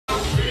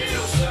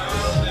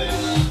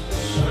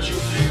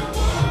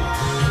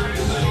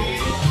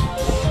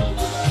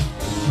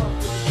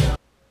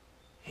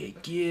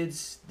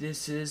kids?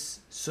 This is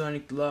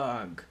Sonic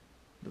Log,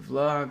 the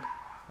vlog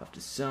of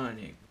the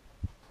Sonic.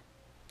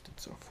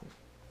 That's awful.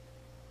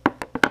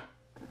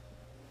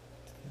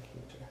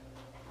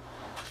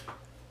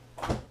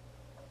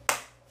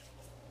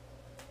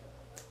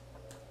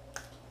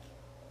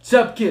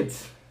 Sup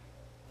kids?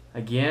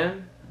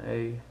 Again,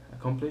 I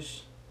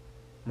accomplished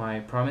my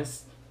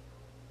promise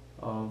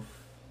of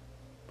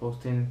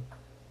posting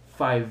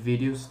 5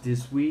 videos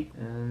this week,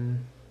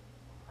 and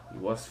it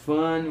was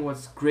fun, it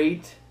was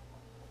great,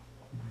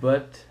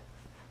 but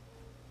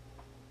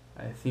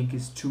I think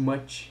it's too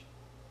much.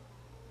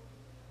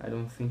 I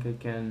don't think I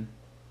can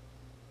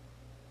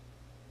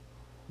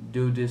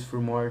do this for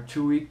more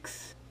 2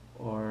 weeks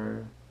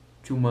or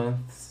 2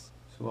 months,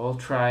 so I'll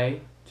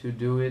try to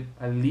do it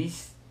at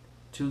least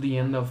till the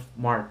end of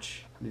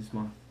March, this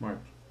month,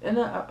 March. And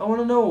I want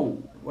to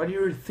know what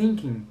you're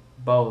thinking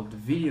about the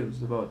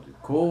videos, about the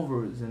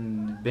covers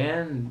and the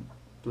band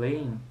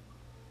playing.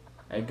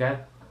 I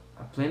got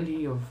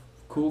plenty of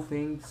cool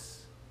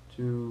things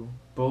to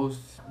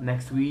post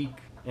next week,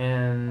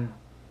 and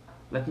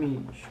let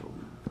me show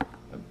you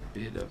a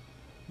bit of.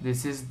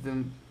 This is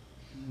the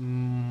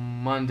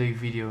Monday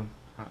video,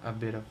 a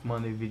bit of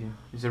Monday video.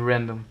 It's a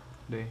random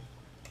day.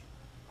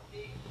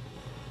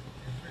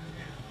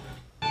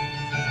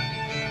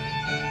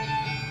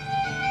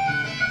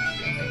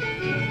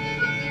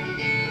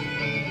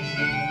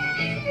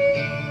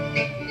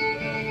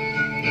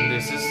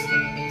 This is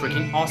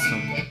freaking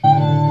awesome.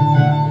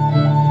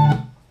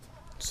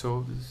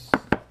 So this,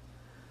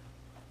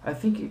 I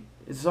think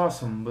it's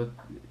awesome, but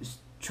it's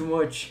too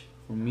much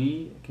for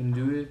me. I can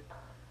do it.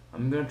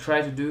 I'm gonna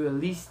try to do at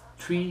least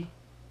 3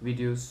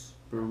 videos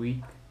per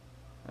week.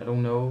 I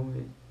don't know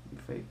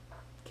if I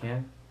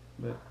can,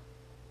 but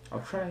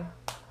I'll try.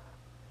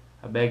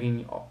 I'm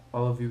begging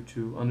all of you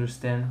to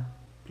understand.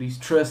 Please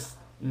trust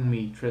in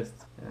me. Trust.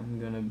 I'm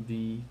gonna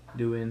be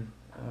doing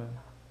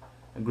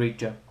a great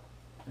job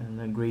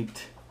and a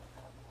great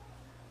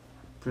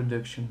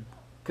production,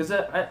 because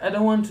I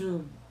don't want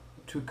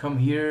to come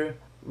here,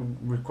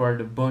 record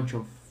a bunch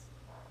of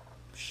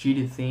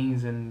shitty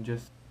things and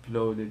just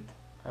upload it.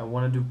 I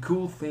want to do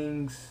cool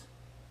things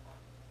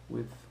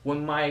with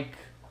 1 mic,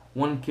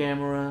 1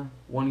 camera,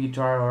 1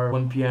 guitar or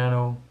 1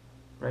 piano,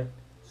 right?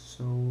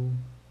 So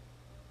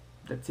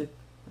that's it.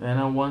 And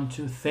I want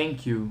to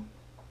thank you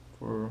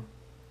for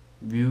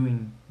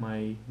viewing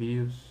my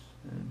videos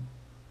and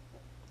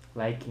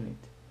liking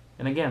it.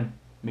 And again,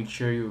 make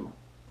sure you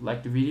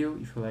like the video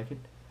if you like it.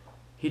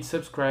 Hit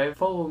subscribe.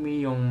 Follow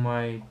me on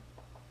my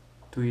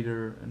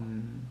Twitter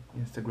and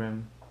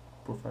Instagram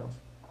profiles.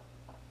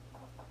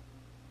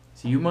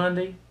 See you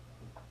Monday.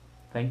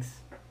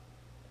 Thanks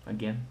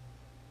again.